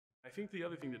think the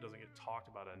other thing that doesn't get talked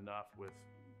about enough with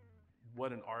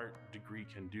what an art degree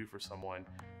can do for someone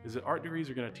is that art degrees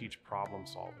are going to teach problem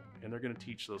solving, and they're going to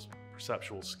teach those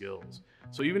perceptual skills.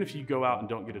 So even if you go out and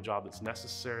don't get a job that's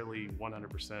necessarily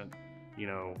 100%,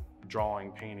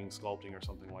 drawing, painting, sculpting, or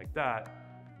something like that,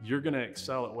 you're going to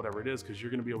excel at whatever it is because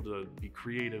you're going to be able to be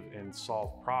creative and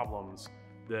solve problems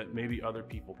that maybe other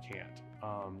people can't.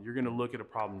 You're going to look at a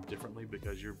problem differently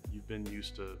because you've been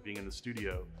used to being in the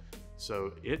studio.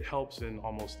 So it helps in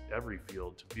almost every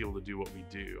field to be able to do what we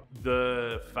do.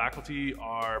 The faculty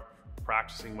are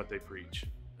practicing what they preach.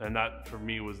 And that for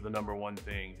me was the number one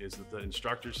thing, is that the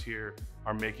instructors here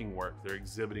are making work, they're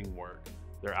exhibiting work.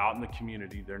 They're out in the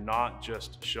community. They're not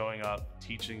just showing up,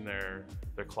 teaching their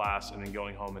class, and then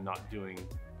going home and not doing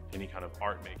any kind of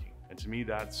art making. And to me,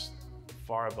 that's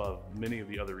far above many of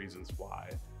the other reasons why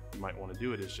you might want to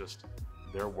do it. Is just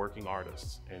they're working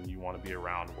artists, and you want to be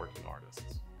around working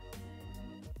artists.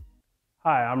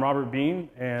 Hi, I'm Robert Bean,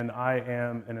 and I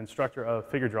am an instructor of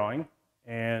figure drawing.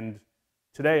 And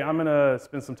today I'm going to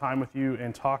spend some time with you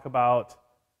and talk about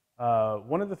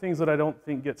one of the things that I don't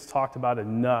think gets talked about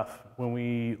enough when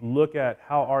we look at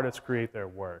how artists create their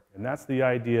work. And that's the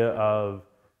idea of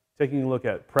taking a look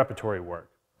at preparatory work.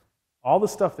 All the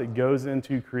stuff that goes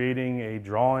into creating a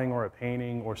drawing or a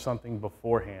painting or something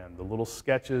beforehand, the little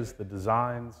sketches, the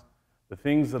designs, the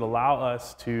things that allow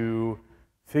us to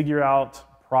figure out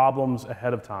problems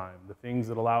ahead of time, the things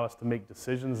that allow us to make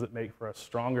decisions that make for a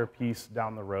stronger piece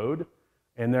down the road.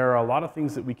 And there are a lot of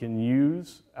things that we can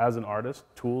use as an artist,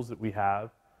 tools that we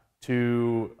have,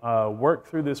 to work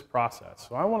through this process.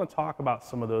 So I want to talk about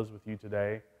some of those with you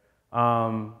today.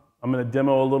 I'm going to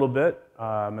demo a little bit.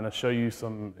 I'm going to show you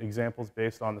some examples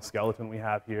based on the skeleton we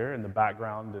have here in the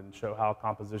background and show how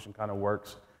composition kind of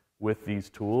works with these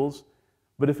tools.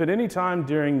 But if at any time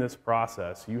during this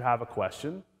process you have a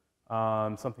question,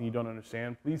 something you don't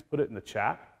understand, please put it in the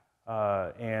chat,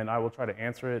 and I will try to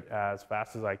answer it as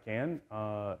fast as I can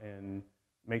and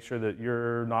make sure that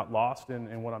you're not lost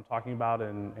in what I'm talking about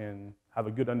and have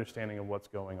a good understanding of what's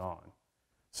going on.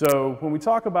 So when we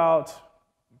talk about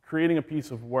creating a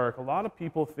piece of work, a lot of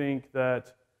people think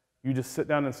that you just sit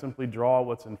down and simply draw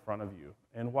what's in front of you.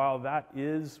 And while that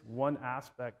is one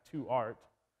aspect to art,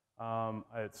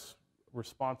 it's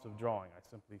responsive drawing. I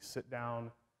simply sit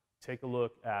down, take a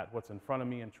look at what's in front of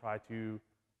me and try to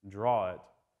draw it.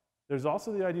 There's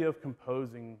also the idea of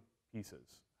composing pieces.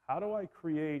 How do I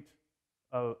create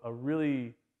a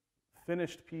really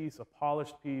finished piece, a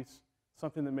polished piece,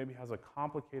 something that maybe has a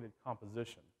complicated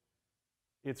composition?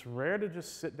 It's rare to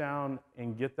just sit down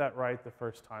and get that right the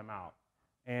first time out.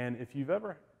 And if you've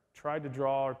ever tried to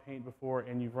draw or paint before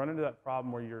and you've run into that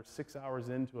problem where you're 6 hours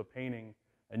into a painting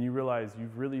and you realize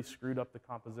you've really screwed up the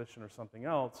composition or something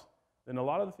else, then a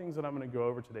lot of the things that I'm going to go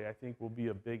over today I think will be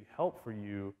a big help for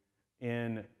you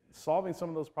in solving some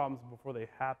of those problems before they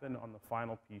happen on the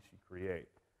final piece you create.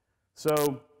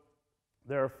 So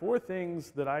there are 4 things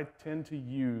that I tend to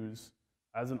use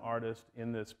as an artist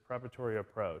in this preparatory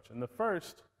approach. And the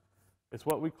first is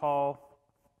what we call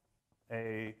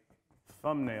a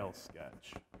thumbnail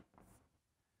sketch.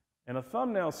 And a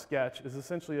thumbnail sketch is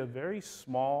essentially a very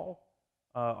small,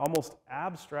 almost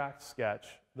abstract sketch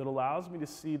that allows me to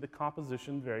see the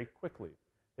composition very quickly.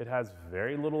 It has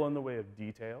very little in the way of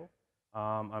detail.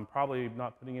 I'm probably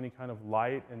not putting any kind of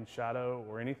light and shadow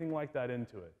or anything like that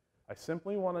into it. I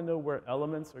simply want to know where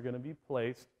elements are going to be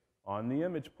placed on the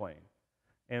image plane.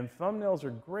 And thumbnails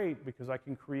are great because I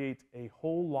can create a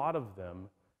whole lot of them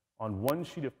on one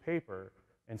sheet of paper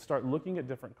and start looking at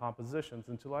different compositions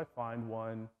until I find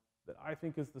one that I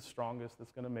think is the strongest,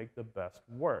 that's going to make the best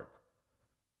work.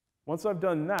 Once I've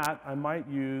done that, I might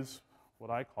use what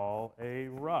I call a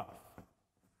rough.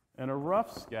 And a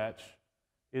rough sketch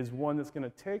is one that's going to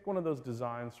take one of those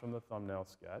designs from the thumbnail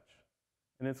sketch,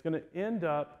 and it's going to end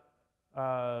up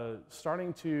it's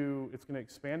going to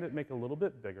expand it, make it a little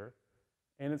bit bigger,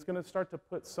 and it's going to start to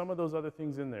put some of those other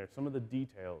things in there, some of the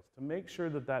details, to make sure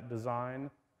that that design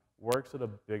works at a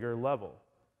bigger level.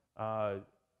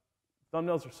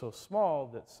 Thumbnails are so small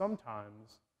that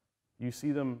sometimes you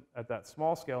see them at that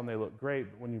small scale and they look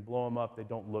great, but when you blow them up, they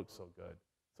don't look so good.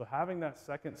 So having that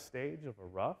second stage of a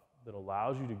rough that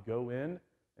allows you to go in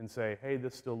and say, hey,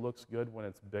 this still looks good when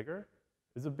it's bigger,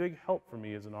 is a big help for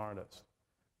me as an artist.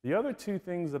 The other 2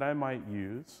 things that I might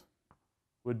use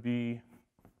would be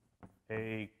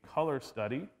a color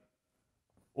study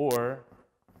or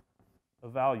a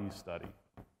value study.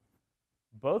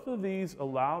 Both of these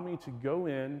allow me to go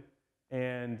in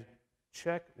and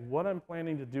check what I'm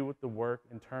planning to do with the work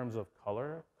in terms of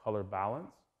color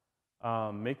balance,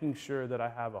 making sure that I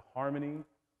have a harmony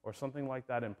or something like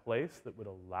that in place that would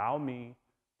allow me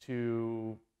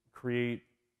to create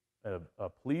a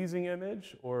pleasing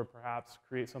image, or perhaps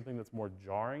create something that's more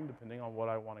jarring depending on what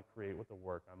I want to create with the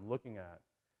work I'm looking at.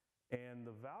 And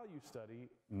the value study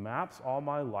maps all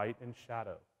my light and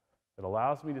shadow. It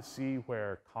allows me to see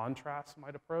where contrasts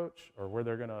might approach or where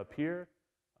they're going to appear,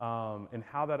 and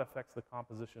how that affects the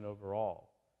composition overall.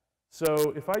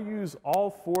 So if I use all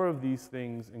four of these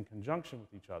things in conjunction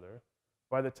with each other,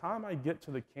 by the time I get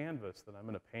to the canvas that I'm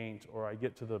going to paint, or I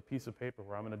get to the piece of paper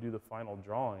where I'm going to do the final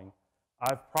drawing,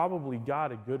 I've probably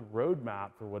got a good roadmap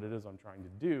for what it is I'm trying to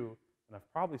do, and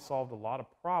I've probably solved a lot of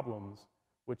problems,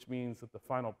 which means that the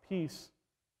final piece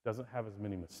doesn't have as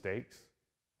many mistakes.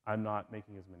 I'm not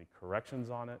making as many corrections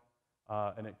on it,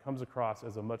 and it comes across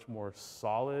as a much more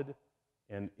solid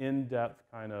and in-depth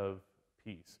kind of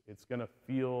piece. It's going to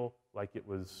feel like it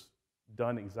was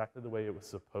done exactly the way it was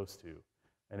supposed to,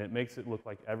 and it makes it look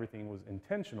like everything was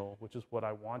intentional, which is what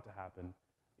I want to happen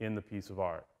in the piece of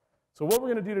art. So what we're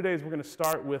going to do today is we're going to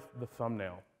start with the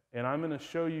thumbnail, and I'm going to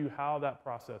show you how that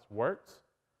process works,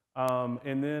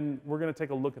 and then we're going to take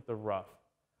a look at the rough.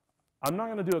 I'm not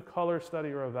going to do a color study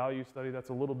or a value study. That's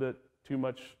a little bit too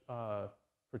much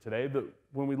for today, but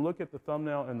when we look at the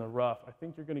thumbnail and the rough, I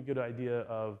think you're going to get an idea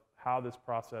of how this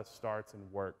process starts and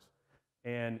works,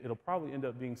 and it'll probably end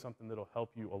up being something that'll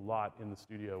help you a lot in the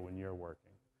studio when you're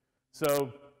working.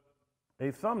 So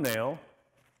a thumbnail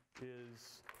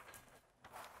is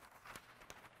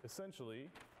essentially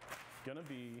going to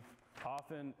be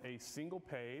often a single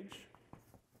page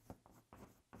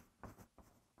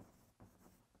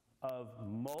of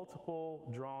multiple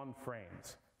drawn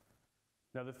frames.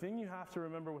 Now, the thing you have to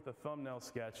remember with a thumbnail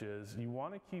sketch is you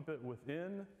want to keep it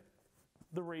within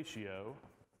the ratio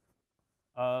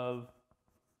of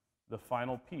the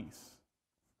final piece.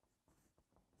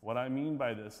 What I mean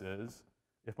by this is,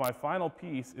 if my final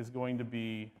piece is going to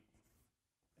be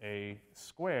a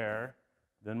square,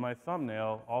 then my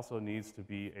thumbnail also needs to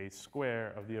be a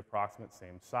square of the approximate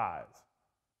same size.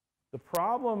 The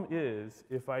problem is,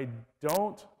 if I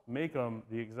don't make them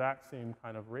the exact same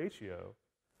kind of ratio,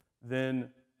 then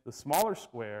the smaller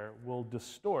square will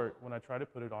distort when I try to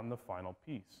put it on the final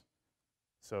piece.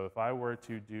 So if I were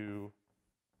to do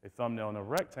a thumbnail in a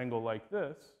rectangle like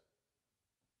this,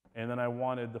 and then I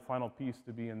wanted the final piece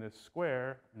to be in this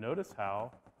square, notice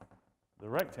how the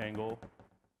rectangle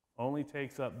only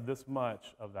takes up this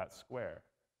much of that square.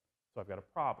 So I've got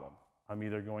a problem. I'm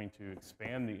either going to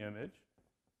expand the image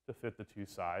to fit the two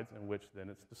sides, in which then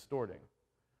it's distorting,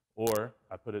 or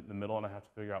I put it in the middle and I have to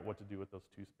figure out what to do with those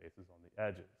two spaces on the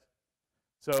edges.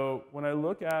 So when I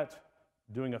look at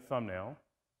doing a thumbnail,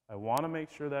 I want to make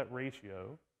sure that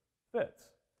ratio fits.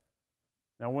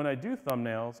 Now, when I do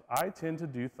thumbnails, I tend to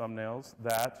do thumbnails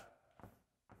that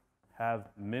have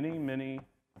many, many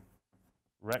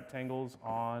rectangles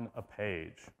on a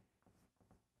page.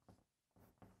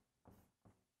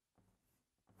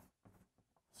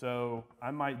 So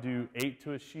I might do 8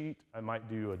 to a sheet, I might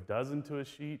do a dozen to a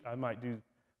sheet, I might do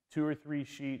 2 or 3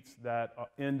 sheets that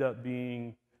end up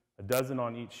being a dozen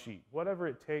on each sheet. Whatever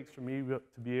it takes for me to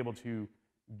be able to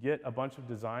get a bunch of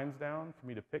designs down for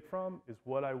me to pick from is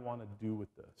what I want to do with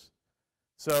this.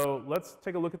 So let's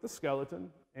take a look at the skeleton,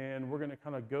 and we're going to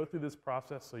kind of go through this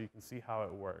process so you can see how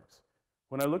it works.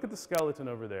 When I look at the skeleton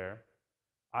over there,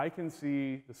 I can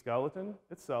see the skeleton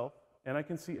itself, and I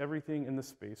can see everything in the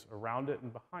space around it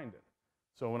and behind it.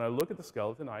 So when I look at the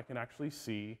skeleton, I can actually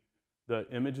see the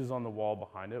images on the wall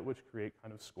behind it, which create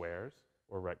kind of squares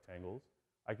or rectangles.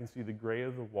 I can see the gray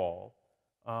of the wall.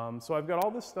 So I've got all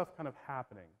this stuff kind of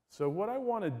happening. So what I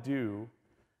want to do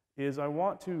is I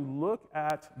want to look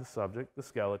at the subject, the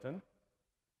skeleton,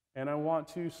 and I want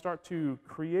to start to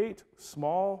create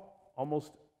small,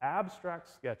 almost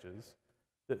abstract sketches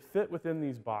that fit within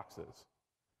these boxes.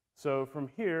 So from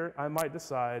here, I might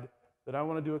decide that I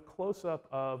want to do a close-up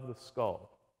of the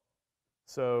skull.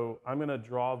 So I'm going to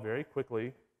draw very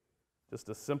quickly just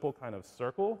a simple kind of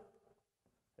circle,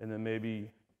 and then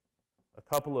maybe a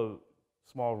couple of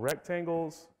small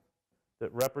rectangles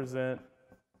that represent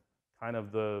kind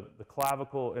of the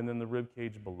clavicle and then the rib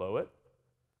cage below it.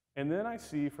 And then I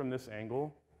see from this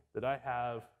angle that I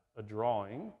have a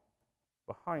drawing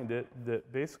behind it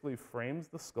that basically frames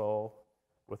the skull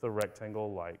with a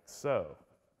rectangle like so.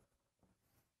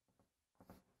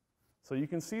 So you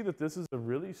can see that this is a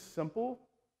really simple,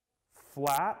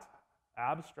 flat,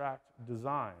 abstract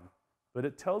design, but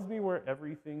it tells me where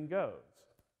everything goes.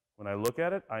 When I look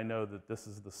at it, I know that this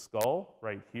is the skull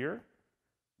right here,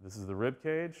 this is the rib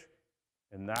cage,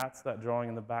 and that's that drawing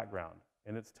in the background.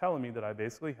 And it's telling me that I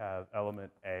basically have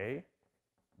element A,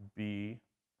 B,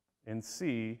 and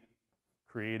C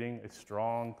creating a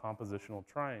strong compositional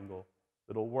triangle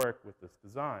that'll work with this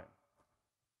design.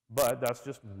 But that's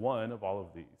just one of all of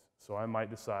these. So I might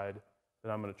decide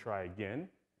that I'm going to try again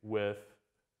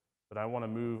but I want to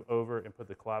move over and put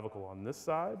the clavicle on this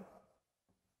side,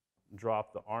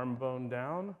 drop the arm bone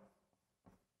down,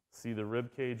 see the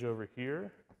rib cage over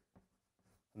here,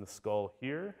 and the skull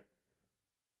here,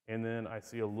 and then I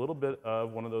see a little bit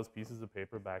of one of those pieces of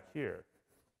paper back here.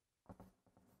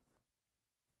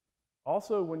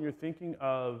 Also, when you're thinking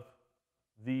of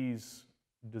these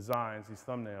designs, these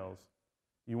thumbnails,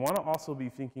 you want to also be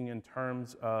thinking in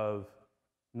terms of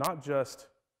not just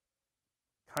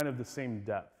kind of the same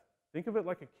depth. Think of it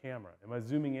like a camera. Am I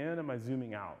zooming in? Am I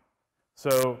zooming out?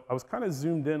 So I was kind of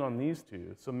zoomed in on these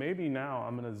two. So maybe now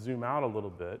I'm going to zoom out a little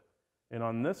bit. And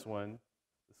on this one,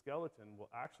 the skeleton will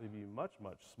actually be much,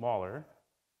 much smaller.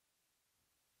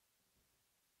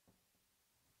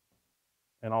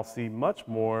 And I'll see much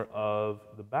more of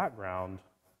the background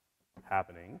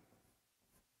happening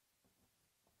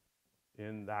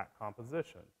in that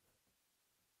composition.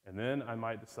 And then I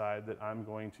might decide that I'm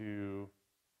going to,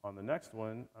 on the next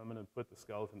one, I'm going to put the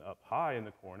skeleton up high in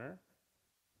the corner,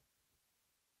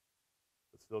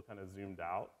 but still kind of zoomed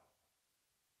out.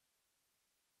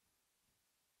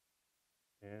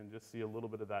 And just see a little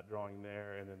bit of that drawing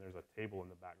there, and then there's a table in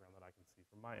the background that I can see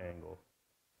from my angle.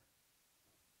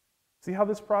 See how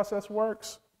this process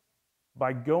works?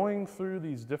 By going through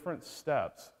these different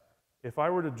steps, if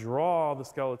I were to draw the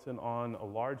skeleton on a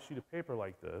large sheet of paper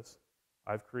like this,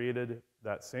 I've created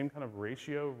that same kind of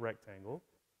ratio rectangle,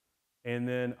 and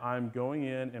then I'm going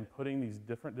in and putting these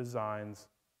different designs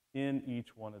in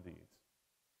each one of these.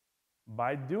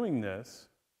 By doing this,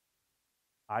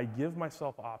 I give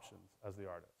myself options as the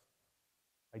artist.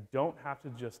 I don't have to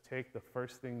just take the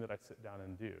first thing that I sit down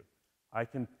and do. I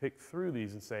can pick through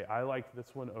these and say, I like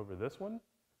this one over this one.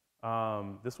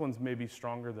 This one's maybe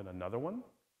stronger than another one.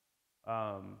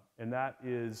 And that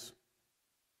is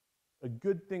a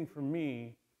good thing for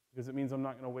me because it means I'm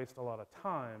not going to waste a lot of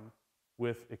time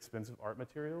with expensive art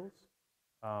materials.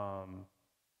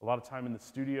 A lot of time in the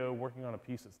studio working on a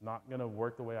piece that's not going to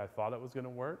work the way I thought it was going to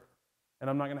work. And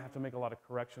I'm not going to have to make a lot of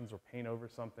corrections or paint over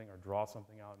something or draw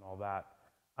something out and all that.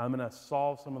 I'm going to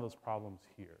solve some of those problems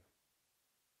here.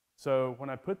 So when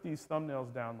I put these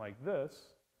thumbnails down like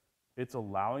this, it's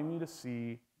allowing me to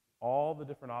see all the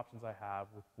different options I have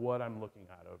with what I'm looking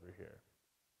at over here.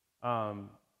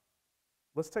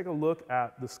 Let's take a look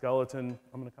at the skeleton.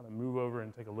 I'm going to kind of move over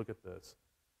and take a look at this.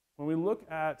 When we look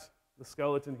at the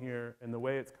skeleton here and the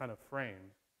way it's kind of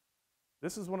framed,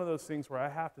 this is one of those things where I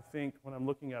have to think when I'm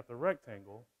looking at the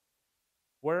rectangle,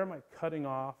 where am I cutting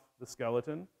off the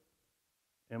skeleton?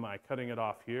 Am I cutting it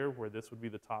off here where this would be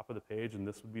the top of the page and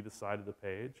this would be the side of the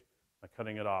page? Am I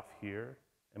cutting it off here?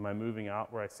 Am I moving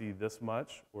out where I see this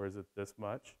much or is it this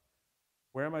much?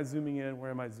 Where am I zooming in? Where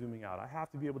am I zooming out? I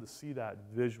have to be able to see that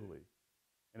visually.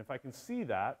 And if I can see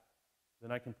that,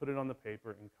 then I can put it on the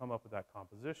paper and come up with that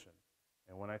composition.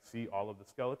 And when I see all of the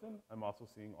skeleton, I'm also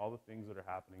seeing all the things that are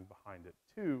happening behind it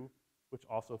too, which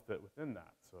also fit within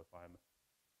that. So if I'm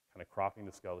kind of cropping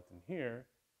the skeleton here,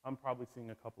 I'm probably seeing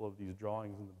a couple of these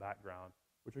drawings in the background,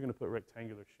 which are going to put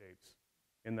rectangular shapes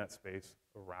in that space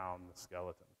around the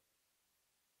skeleton.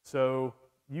 So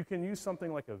you can use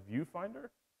something like a viewfinder,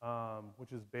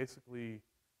 which is basically,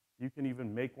 you can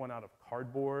even make one out of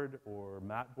cardboard or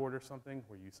mat board or something,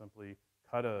 where you simply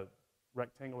cut a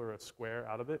rectangle or a square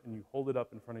out of it and you hold it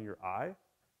up in front of your eye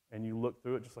and you look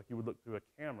through it just like you would look through a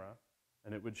camera,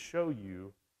 and it would show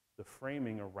you the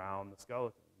framing around the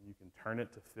skeleton. You can turn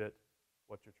it to fit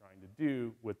what you're trying to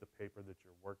do with the paper that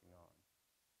you're working on.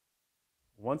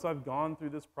 Once I've gone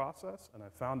through this process and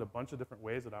I've found a bunch of different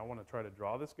ways that I want to try to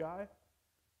draw this guy,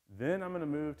 then I'm going to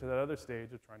move to that other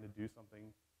stage of trying to do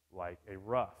something like a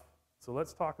rough. So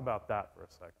let's talk about that for a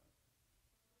second.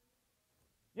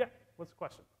 Yeah, what's the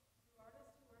question? Do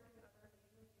artists who work in other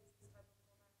medium use this type of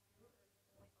format too, or is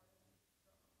it only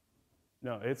artists who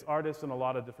draw? No, it's artists in a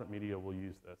lot of different media will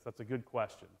use this. That's a good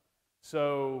question.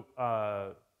 So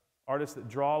artists that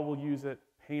draw will use it,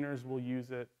 painters will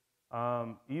use it,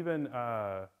 even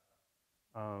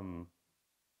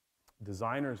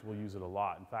designers will use it a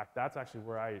lot. In fact, that's actually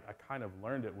where I kind of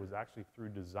learned it, was actually through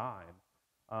design.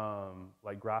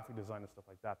 Like graphic design and stuff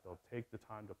like that. They'll take the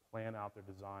time to plan out their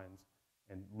designs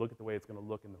and look at the way it's going to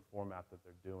look in the format that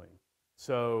they're doing.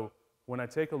 So when I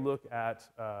take a look at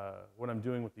what I'm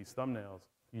doing with these thumbnails,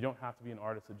 you don't have to be an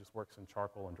artist that just works in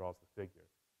charcoal and draws the figure.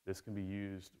 This can be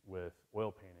used with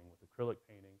oil painting, with acrylic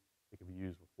painting. It can be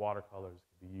used with watercolors.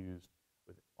 It can be used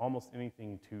with almost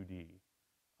anything 2D.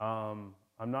 I'm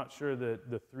I'm not sure that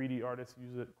the 3D artists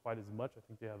use it quite as much. I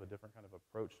think they have a different kind of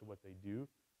approach to what they do.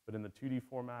 But in the 2D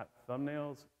format,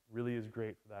 thumbnails really is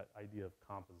great for that idea of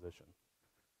composition.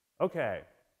 Okay.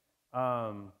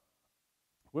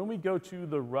 When we go to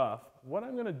the rough, what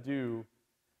I'm going to do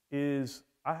is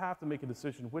I have to make a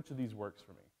decision which of these works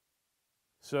for me.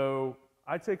 So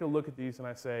I take a look at these and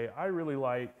I say, I really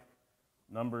like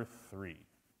number 3.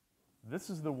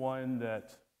 This is the one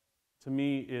that, to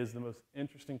me, is the most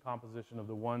interesting composition of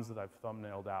the ones that I've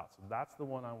thumbnailed out. So that's the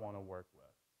one I want to work with.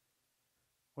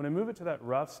 When I move it to that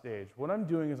rough stage, what I'm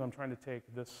doing is I'm trying to take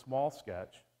this small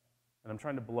sketch and I'm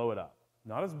trying to blow it up.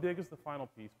 Not as big as the final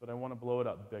piece, but I want to blow it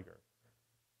up bigger.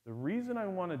 The reason I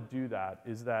want to do that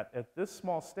is that at this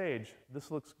small stage, this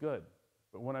looks good.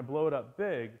 But when I blow it up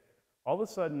big, all of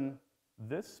a sudden,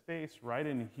 this space right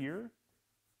in here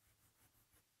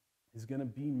is going to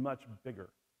be much bigger.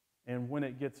 And when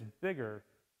it gets bigger,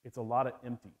 it's a lot of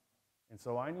empty. And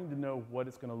so I need to know what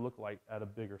it's going to look like at a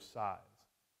bigger size.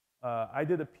 I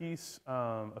did a piece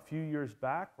a few years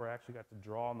back where I actually got to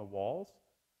draw on the walls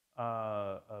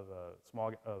of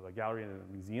a gallery in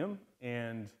a museum.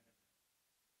 And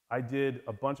I did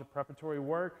a bunch of preparatory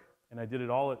work, and I did it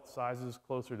all at sizes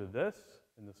closer to this.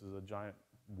 And this is a giant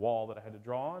wall that I had to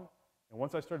draw on. And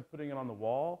once I started putting it on the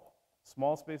wall,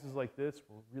 small spaces like this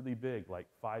were really big, like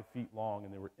 5 feet long,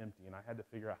 and they were empty. And I had to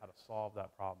figure out how to solve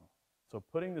that problem. So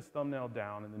putting this thumbnail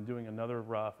down and then doing another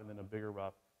rough and then a bigger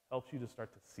rough helps you to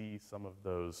start to see some of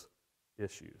those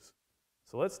issues.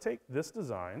 So let's take this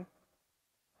design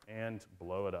and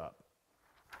blow it up.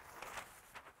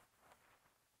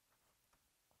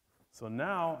 So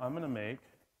now I'm going to make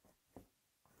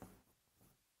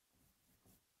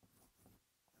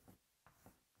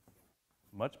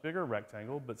a much bigger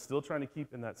rectangle, but still trying to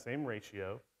keep in that same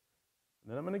ratio.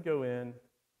 And then I'm going to go in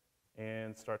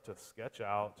and start to sketch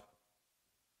out the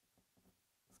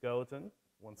skeleton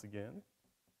once again.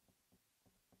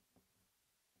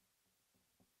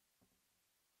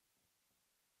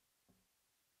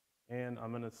 And I'm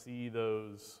going to see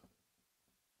those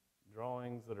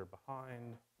drawings that are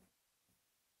behind.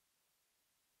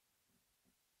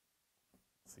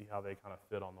 See how they kind of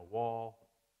fit on the wall.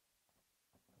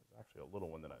 There's actually a little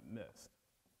one that I missed.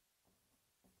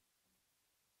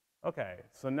 Okay,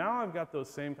 so now I've got those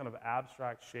same kind of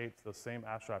abstract shapes, those same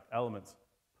abstract elements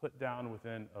put down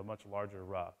within a much larger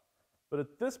rough. But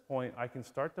at this point, I can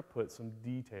start to put some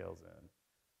details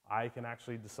in. I can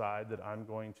actually decide that I'm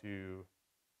going to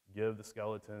give the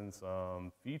skeleton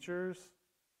some features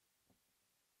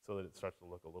so that it starts to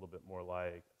look a little bit more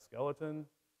like a skeleton.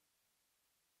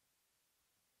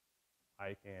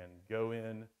 I can go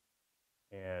in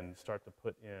and start to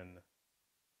put in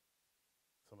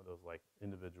some of those like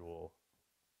individual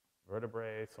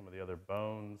vertebrae, some of the other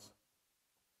bones.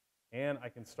 And I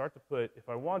can start to put, if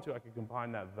I want to, I could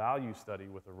combine that value study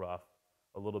with a rough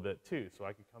a little bit too. So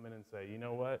I could come in and say, you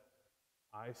know what?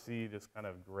 I see this kind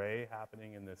of gray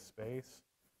happening in this space.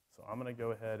 So I'm going to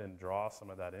go ahead and draw some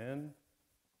of that in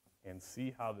and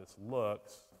see how this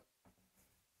looks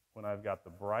when I've got the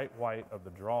bright white of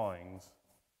the drawings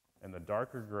and the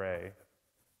darker gray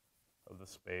of the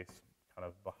space kind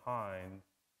of behind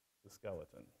the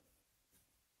skeleton.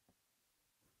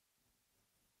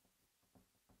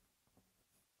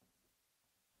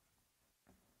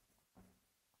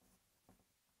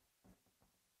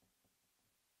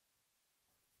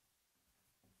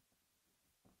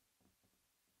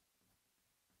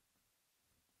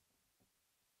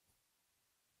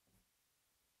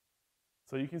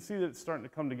 So you can see that it's starting to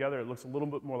come together. It looks a little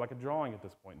bit more like a drawing at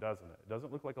this point, doesn't it? It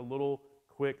doesn't look like a little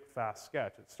quick, fast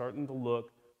sketch. It's starting to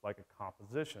look like a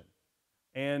composition.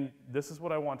 And this is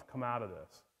what I want to come out of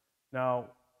this. Now,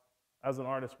 as an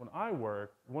artist, when I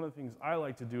work, one of the things I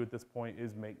like to do at this point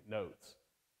is make notes.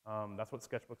 That's what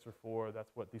sketchbooks are for.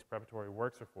 That's what these preparatory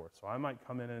works are for. So I might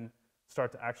come in and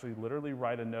start to actually literally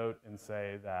write a note and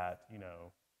say that, you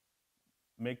know,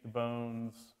 make the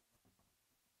bones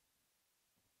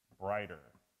brighter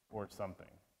or something.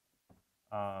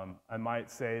 I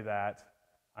might say that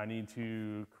I need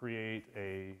to create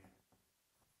a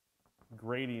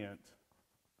gradient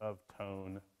of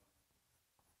tone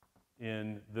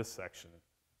in this section.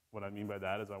 What I mean by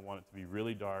that is I want it to be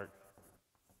really dark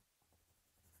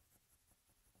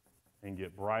and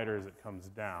get brighter as it comes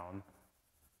down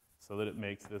so that it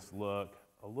makes this look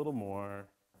a little more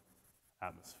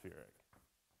atmospheric.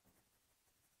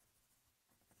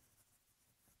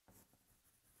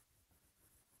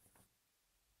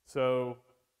 So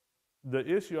the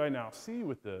issue I now see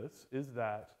with this is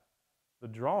that the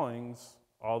drawings,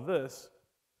 all this,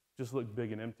 just look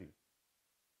big and empty.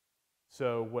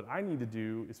 So what I need to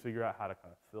do is figure out how to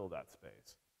kind of fill that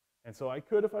space. And so I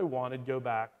could, if I wanted, go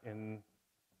back and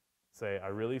say, I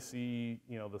really see,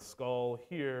 the skull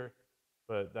here,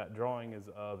 but that drawing is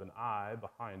of an eye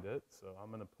behind it, so I'm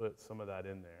going to put some of that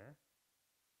in there.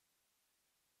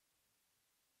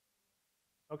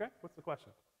 Okay, what's the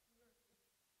question?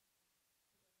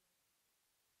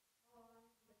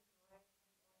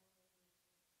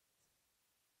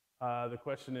 The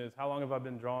question is, how long have I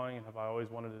been drawing, and have I always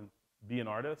wanted to be an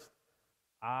artist?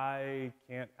 I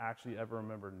can't actually ever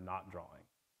remember not drawing.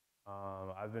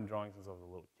 I've been drawing since I was a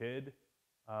little kid.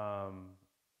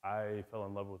 I fell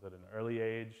in love with it at an early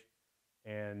age,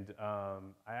 and I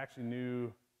actually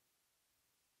knew,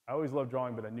 I always loved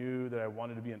drawing, but I knew that I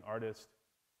wanted to be an artist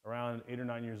around 8 or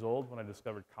 9 years old when I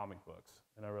discovered comic books.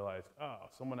 And I realized, oh,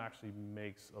 someone actually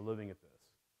makes a living at this.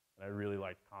 And I really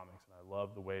liked comics, and I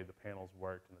loved the way the panels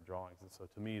worked and the drawings. And so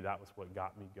to me, that was what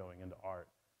got me going into art.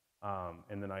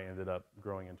 And then I ended up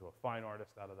growing into a fine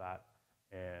artist out of that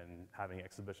and having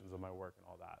exhibitions of my work and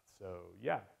all that. So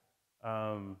yeah,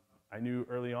 I knew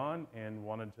early on and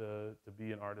wanted to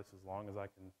be an artist as long as I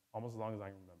can, almost as long as I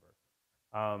can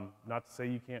remember. Not to say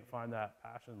you can't find that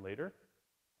passion later.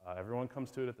 Everyone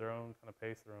comes to it at their own kind of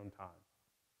pace, their own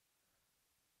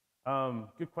time.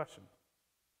 Good question.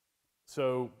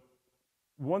 So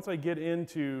once I get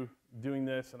into doing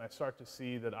this and I start to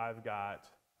see that I've got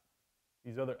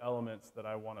these other elements that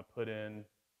I want to put in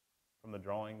from the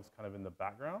drawings kind of in the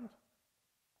background,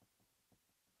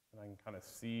 and I can kind of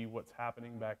see what's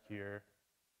happening back here.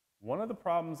 One of the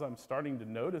problems I'm starting to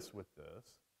notice with this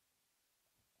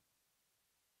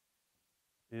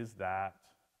is that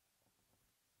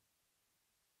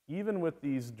even with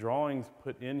these drawings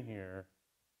put in here,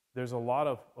 there's a lot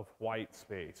of white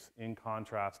space in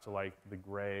contrast to like the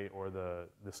gray or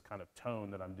this kind of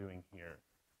tone that I'm doing here.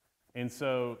 And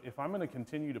so if I'm going to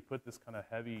continue to put this kind of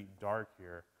heavy dark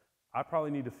here, I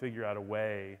probably need to figure out a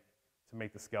way to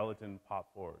make the skeleton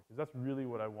pop forward, because that's really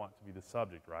what I want to be the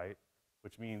subject, right?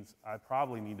 Which means I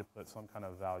probably need to put some kind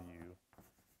of value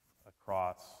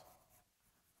across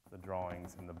the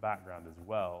drawings in the background as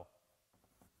well,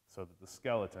 so that the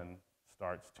skeleton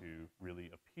starts to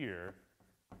really appear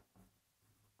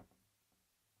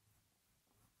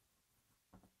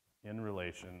in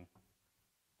relation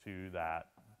to that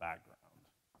background.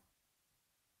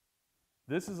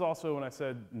 This is also, when I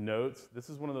said notes, this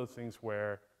is one of those things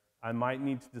where I might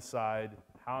need to decide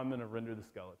how I'm going to render the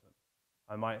skeleton.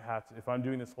 I might have to, if I'm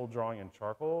doing this whole drawing in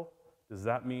charcoal, does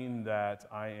that mean that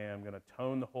I am going to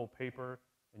tone the whole paper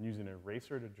and use an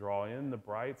eraser to draw in the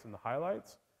brights and the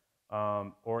highlights?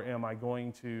 Or am I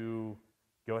going to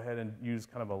go ahead and use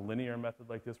kind of a linear method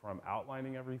like this where I'm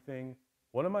outlining everything?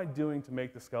 What am I doing to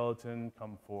make the skeleton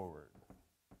come forward?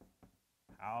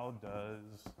 How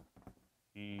does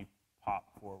he pop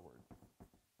forward?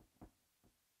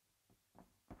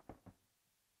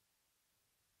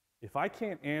 If I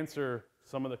can't answer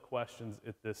some of the questions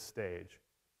at this stage,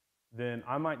 then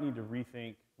I might need to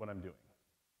rethink what I'm doing.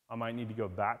 I might need to go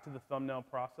back to the thumbnail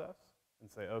process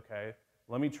and say, okay,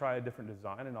 let me try a different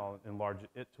design and I'll enlarge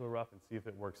it to a rough and see if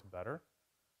it works better.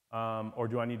 Or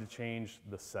do I need to change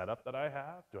the setup that I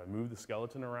have? Do I move the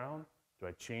skeleton around? Do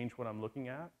I change what I'm looking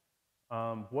at?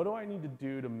 What do I need to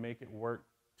do to make it work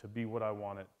to be what I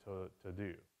want it to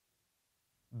do?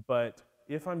 But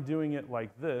if I'm doing it like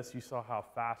this, you saw how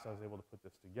fast I was able to put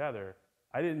this together.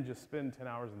 I didn't just spend 10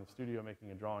 hours in the studio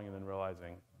making a drawing and then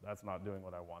realizing that's not doing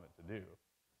what I want it to do.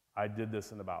 I did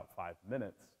this in about 5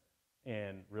 minutes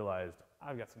and realized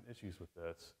I've got some issues with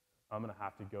this. I'm going to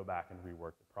have to go back and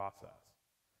rework the process.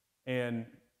 And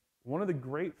one of the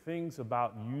great things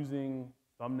about using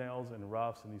thumbnails and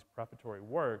roughs and these preparatory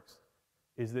works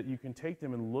is that you can take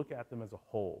them and look at them as a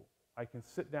whole. I can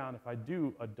sit down, if I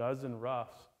do a dozen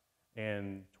roughs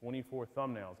and 24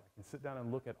 thumbnails, I can sit down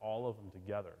and look at all of them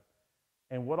together.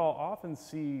 And what I'll often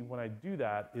see when I do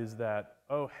that is that,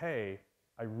 oh, hey,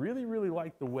 I really, really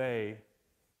like the way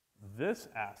this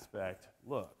aspect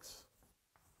looks.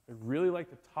 I really like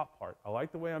the top part. I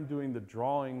like the way I'm doing the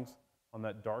drawings on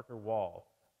that darker wall.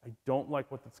 I don't like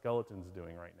what the skeleton's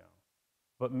doing right now.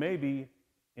 But maybe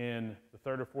in the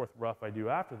third or fourth rough I do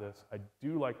after this, I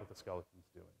do like what the skeleton's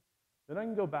doing. Then I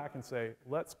can go back and say,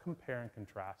 let's compare and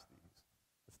contrast these.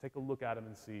 Let's take a look at them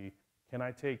and see, can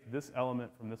I take this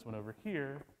element from this one over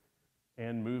here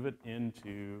and move it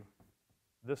into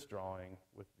this drawing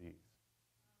with these?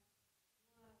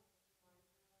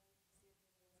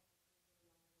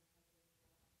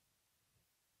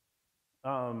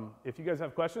 If you guys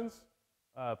have questions,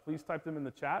 please type them in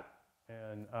the chat,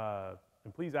 and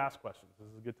please ask questions. This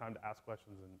is a good time to ask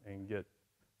questions and get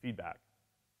feedback.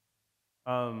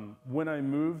 When I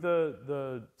move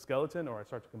the skeleton or I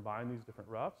start to combine these different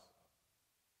roughs,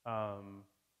 is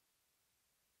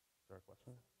there a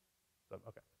question?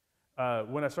 Okay.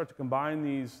 When I start to combine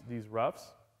these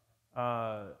roughs,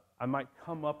 I might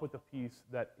come up with a piece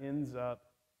that ends up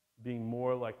being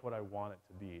more like what I want it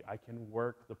to be. I can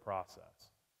work the process,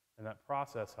 and that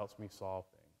process helps me solve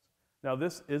things. Now,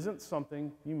 this isn't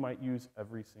something you might use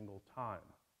every single time.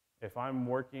 If I'm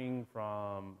working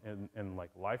in like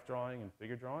life drawing and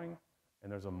figure drawing,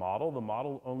 and there's a model, the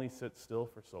model only sits still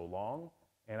for so long,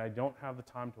 and I don't have the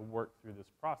time to work through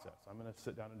this process. I'm going to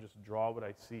sit down and just draw what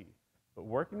I see. But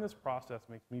working this process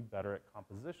makes me better at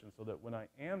composition, so that when I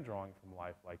am drawing from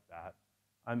life like that,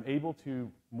 I'm able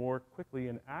to more quickly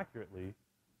and accurately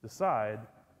decide,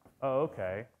 oh,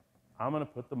 okay, I'm going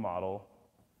to put the model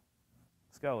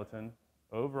skeleton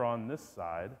over on this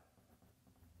side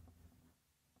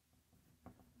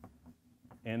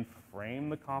and frame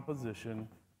the composition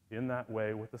in that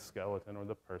way with the skeleton or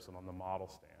the person on the model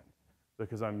stand,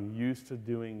 because I'm used to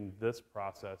doing this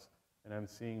process and I'm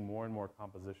seeing more and more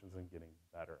compositions and getting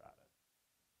better at it.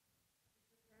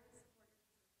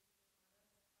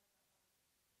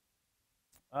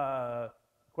 The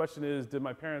question is, did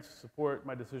my parents support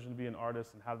my decision to be an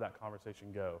artist, and how did that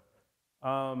conversation go?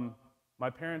 My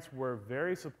parents were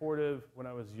very supportive when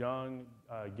I was young,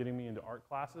 getting me into art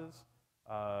classes,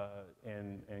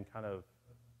 and kind of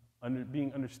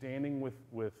being understanding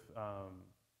with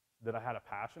that I had a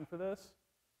passion for this.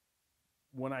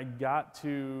 When I got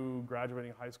to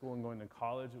graduating high school and going to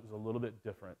college, it was a little bit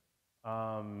different.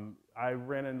 I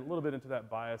ran a little bit into that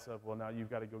bias of, well, now you've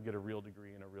got to go get a real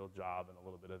degree and a real job and a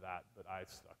little bit of that, but I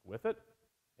stuck with it,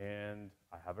 and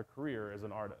I have a career as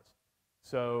an artist.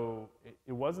 So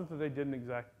it wasn't that they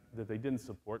didn't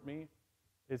support me.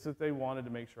 It's that they wanted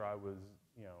to make sure I was,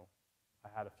 I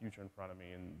had a future in front of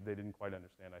me, and they didn't quite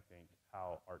understand, I think,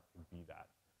 how art could be that.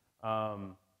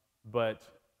 But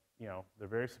they're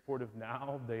very supportive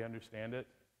now. They understand it.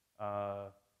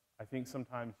 I think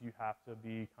sometimes you have to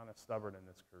be kind of stubborn in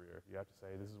this career. You have to say,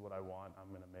 this is what I want, I'm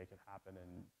going to make it happen,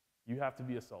 and you have to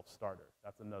be a self-starter.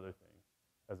 That's another thing.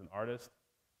 As an artist,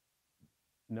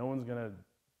 no one's going to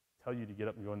tell you to get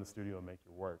up and go in the studio and make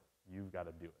your work. You've got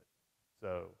to do it.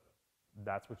 So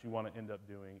that's what you want to end up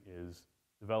doing, is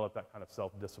develop that kind of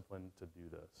self-discipline to do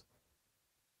this.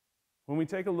 When we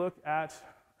take a look at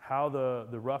how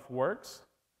the rough works,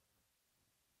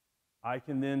 I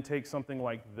can then take something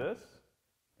like this,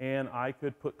 and I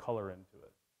could put color into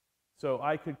it. So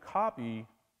I could copy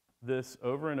this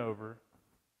over and over,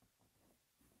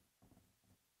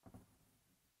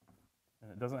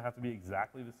 and it doesn't have to be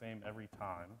exactly the same every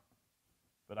time,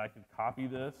 but I could copy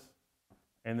this,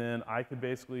 and then I could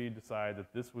basically decide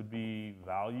that this would be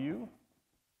value,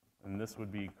 and this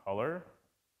would be color.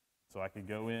 So I could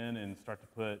go in and start to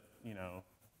put,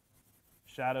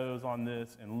 shadows on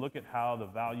this and look at how the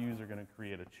values are going to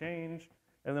create a change.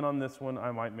 And then on this one, I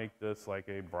might make this like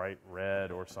a bright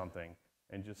red or something,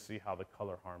 and just see how the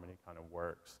color harmony kind of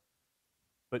works.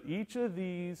 But each of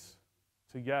these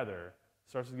together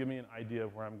starts to give me an idea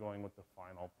of where I'm going with the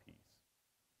final piece.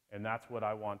 And that's what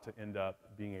I want to end up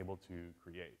being able to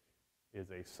create, is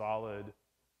a solid,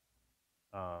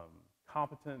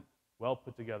 competent, well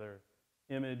put together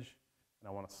image. And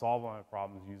I want to solve all my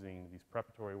problems using these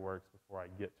preparatory works before I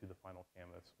get to the final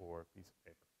canvas or piece of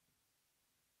paper.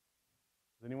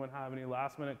 Does anyone have any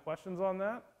last minute questions on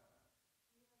that?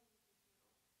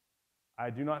 I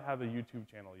do not have a YouTube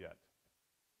channel yet.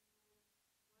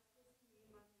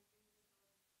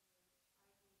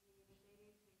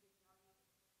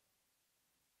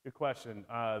 Good question.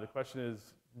 The question is,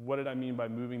 what did I mean by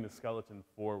moving the skeleton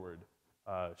forward?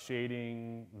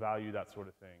 Shading, value, that sort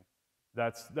of thing.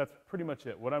 That's pretty much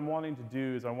it. What I'm wanting to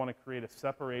do is I want to create a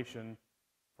separation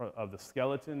of the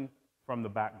skeleton from the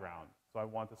background. So I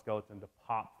want the skeleton to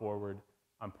pop forward.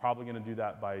 I'm probably going to do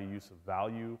that by use of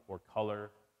value or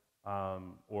color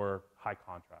or high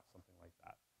contrast, something like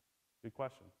that. Good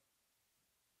question.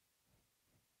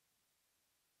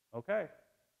 Okay.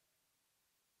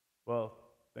 Well,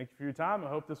 thank you for your time. I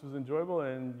hope this was enjoyable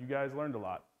and you guys learned a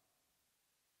lot.